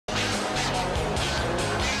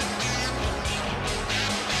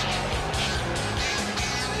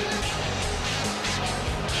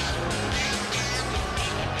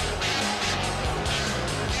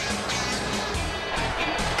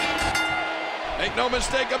Make no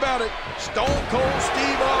mistake about it, Stone Cold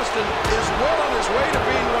Steve Austin is well on his way to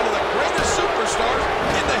being one of the greatest superstars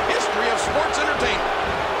in the history of sports entertainment.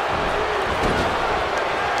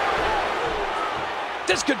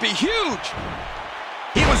 This could be huge.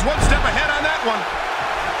 He was one step ahead on that one.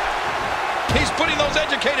 He's putting those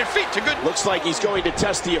educated feet to good. Looks like he's going to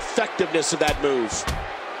test the effectiveness of that move.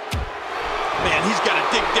 Man, he's got to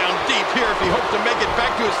dig down deep here if he hopes to make it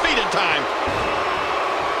back to his feet in time.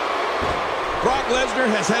 Brock Lesnar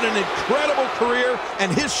has had an incredible career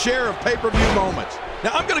and his share of pay-per-view moments.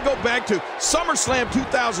 Now, I'm going to go back to SummerSlam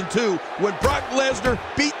 2002 when Brock Lesnar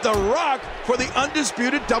beat The Rock for the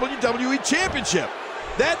undisputed WWE Championship.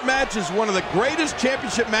 That match is one of the greatest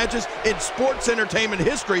championship matches in sports entertainment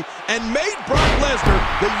history and made Brock Lesnar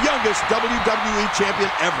the youngest WWE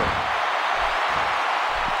champion ever.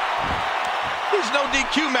 These no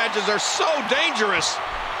DQ matches are so dangerous.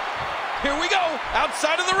 Here we go,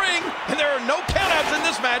 outside of the ring, and there are no countouts in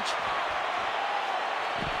this match.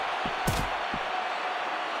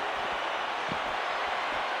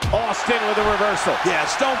 Austin with a reversal. Yeah,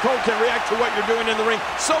 Stone Cold can react to what you're doing in the ring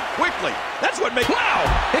so quickly. That's what makes... Wow!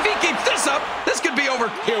 If he keeps this up, this could be over.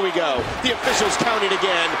 Here we go. The official's counting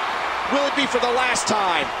again. Will it be for the last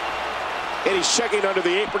time? And he's checking under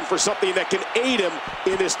the apron for something that can aid him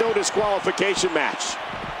in this no disqualification match.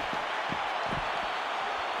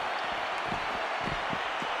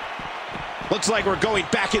 Looks like we're going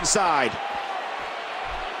back inside.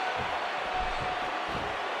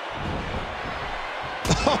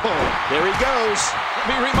 Oh, there he goes.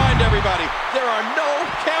 Let me remind everybody, there are no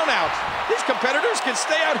countouts. These competitors can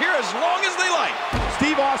stay out here as long as they like.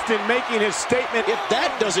 Steve Austin making his statement. If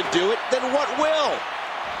that doesn't do it, then what will?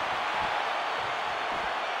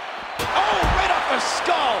 Oh, right off the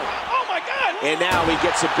skull. Oh, my God. And now he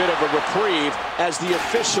gets a bit of a reprieve as the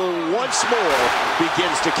official once more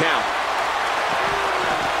begins to count.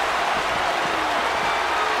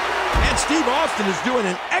 And Steve Austin is doing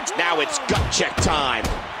an excellent... Now it's gut check time.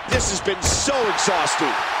 This has been so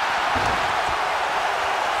exhausting.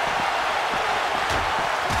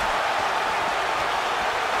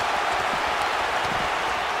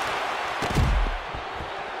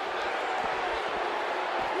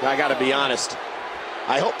 I gotta be honest.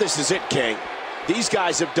 I hope this is it, King. These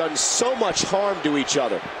guys have done so much harm to each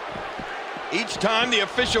other. Each time the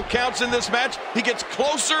official counts in this match, he gets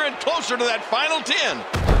closer and closer to that final 10.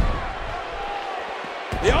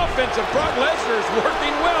 The offense of Brock Lesnar is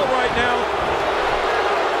working well right now.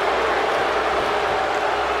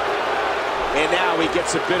 And now he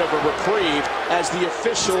gets a bit of a reprieve as the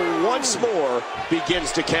official once more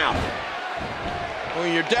begins to count.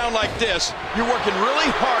 When you're down like this, you're working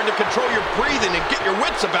really hard to control your breathing and get your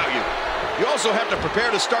wits about you. You also have to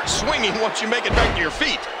prepare to start swinging once you make it back to your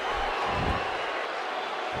feet.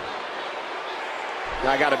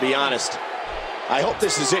 I gotta be honest. I hope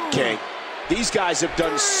this is it, King. These guys have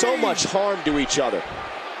done so much harm to each other.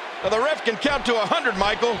 Now the ref can count to 100,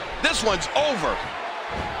 Michael. This one's over.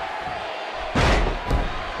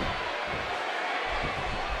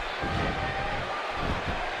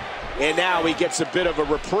 And now he gets a bit of a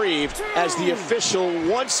reprieve as the official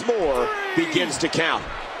once more begins to count.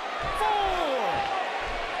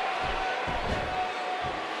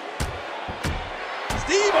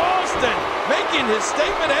 Steve Austin making his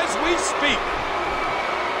statement as we speak.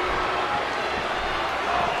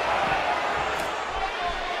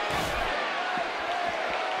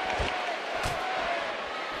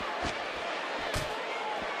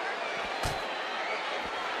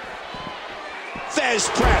 Fez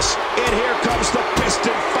press, and here comes the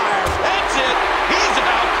piston fire. That's it, he's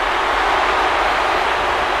out.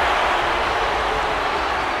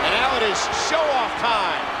 And now it is show-off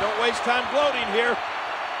time. Don't waste time gloating here.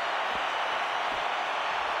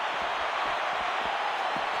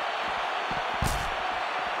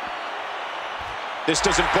 This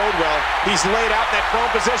doesn't bode well. He's laid out in that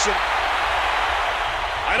prone position.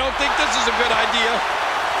 I don't think this is a good idea.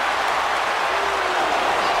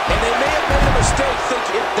 And they may have made a mistake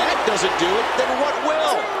thinking if that doesn't do it, then what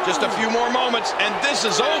will? Just a few more moments, and this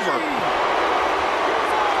is over.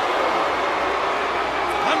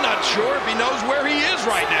 I'm not sure if he knows where he is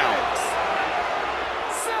right now.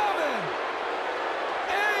 7,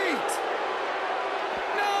 8,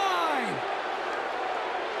 9.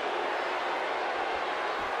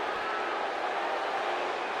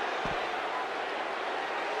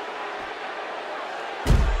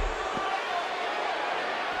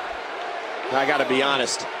 I gotta be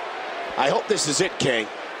honest. I hope this is it, King.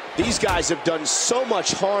 These guys have done so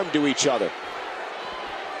much harm to each other.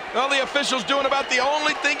 Well, the official's doing about the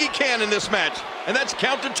only thing he can in this match, and that's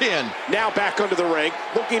count to 10. Now back under the ring,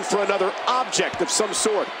 looking for another object of some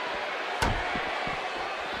sort.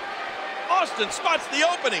 Austin spots the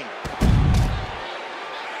opening.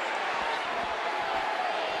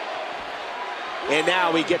 And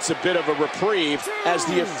now he gets a bit of a reprieve as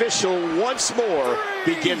the official once more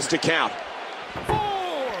begins to count. 4.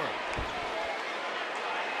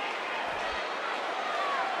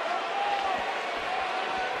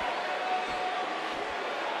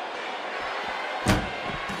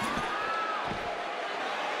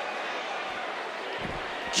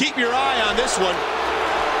 Keep your eye on this one.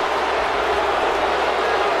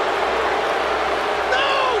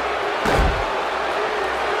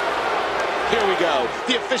 Here we go.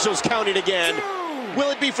 The official's counting again. 2.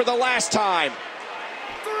 Will it be for the last time?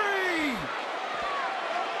 3.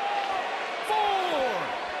 4.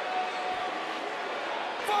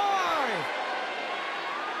 5.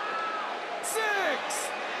 6.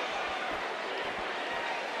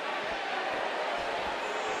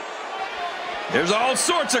 There's all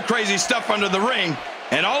sorts of crazy stuff under the ring,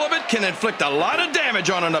 and all of it can inflict a lot of damage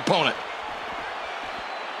on an opponent.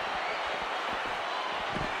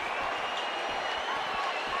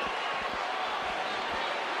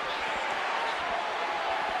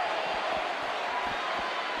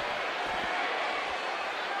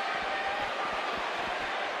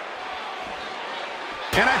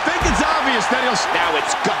 And I think it's obvious that he'll... Now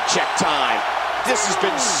it's gut check time. This has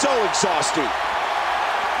been so exhausting.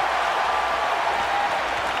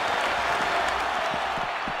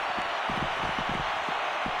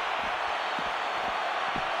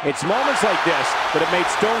 It's moments like this that have made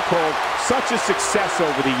Stone Cold such a success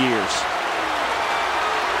over the years.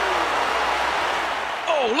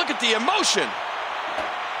 Oh, look at the emotion.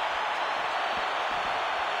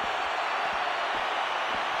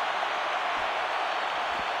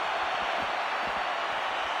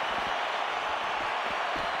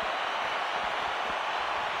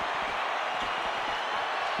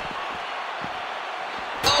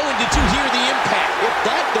 Oh, and did you hear the impact? If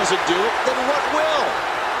that doesn't do it, then what will?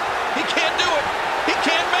 He can't do it. He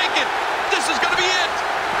can't make it. This is going to be it.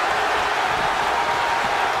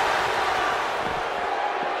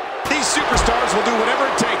 These superstars will do whatever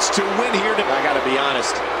it takes to win here. I gotta be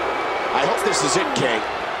honest. I hope this is it, King.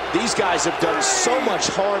 These guys have done so much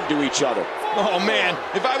harm to each other. Oh, man.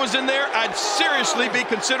 If I was in there, I'd seriously be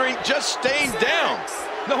considering just staying down.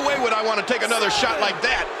 No way would I want to take another shot like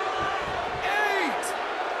that. 8.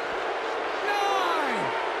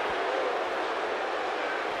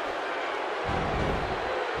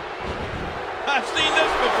 9. I've seen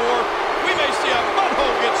this before. We may see a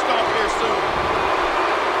butthole get stomped here soon.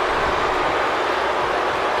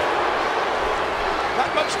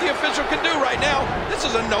 Not much the official can do right now. This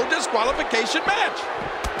is a no disqualification match.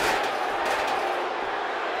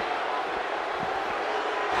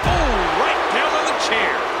 Oh, right down on the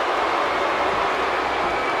chair.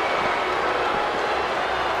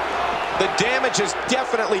 The damage is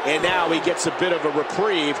definitely... And now he gets a bit of a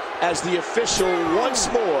reprieve as the official once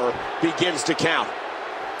more begins to count.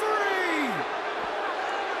 3.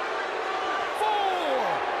 4.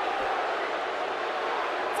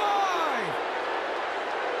 5.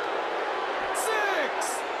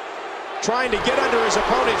 6. Trying to get under his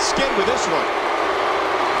opponent's skin with this one.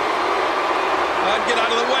 I'd get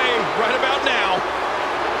out of the way right about now.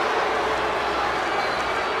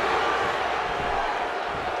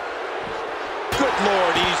 Good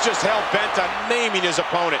Lord, he's just hell-bent on naming his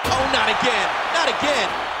opponent. Oh, not again. Not again.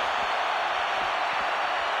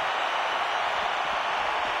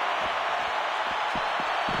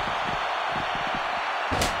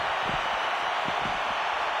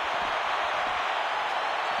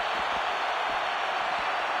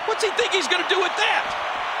 What's he think he's going to do with that?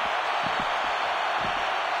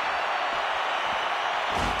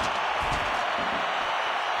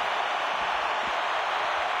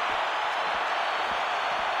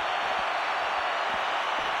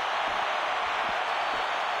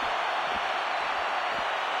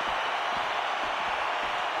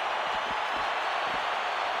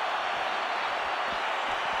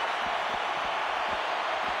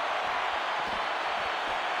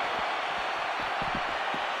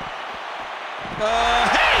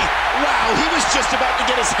 Hey! Wow, he was just about to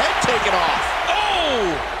get his head taken off. Oh!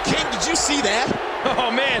 King, did you see that? Oh,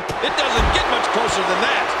 man, it doesn't get much closer than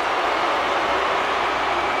that.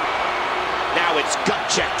 Now it's gut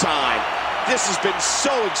check time. This has been so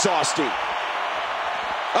exhausting.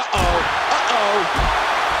 Uh-oh. Uh-oh.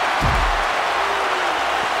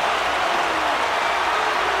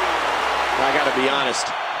 I gotta be honest.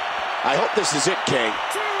 I hope this is it, King.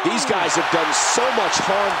 2. These guys have done so much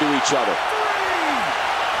harm to each other. 3,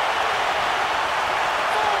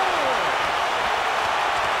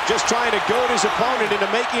 4. Just trying to goad his opponent into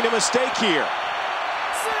making a mistake here.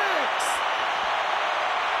 6,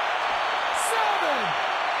 7,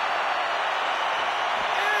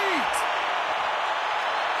 8,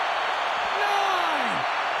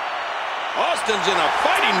 9. Austin's in a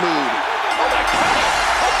fighting mood. Oh my God!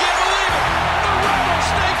 I can't believe it! The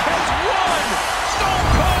Rattlesnake has won! Stone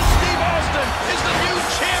Cold Steve Austin is the new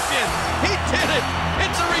champion! He did it!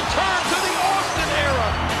 It's a return to the Austin era!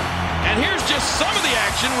 And here's just some of the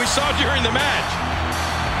action we saw during the match.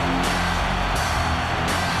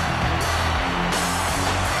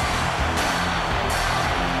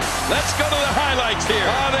 Let's go to the highlights here.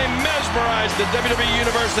 They mesmerized the WWE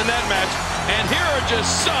Universe in that match. And here are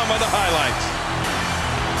just some of the highlights.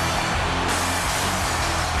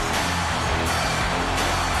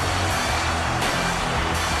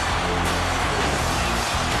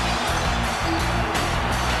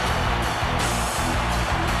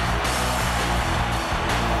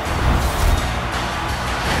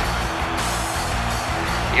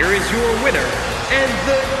 Here is your winner and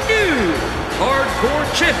the new Hardcore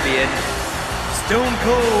Champion, Stone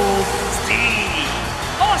Cold Steve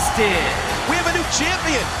Austin. We have a new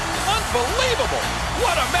champion. Unbelievable.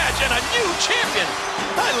 What a match and a new champion.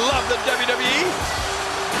 I love the WWE.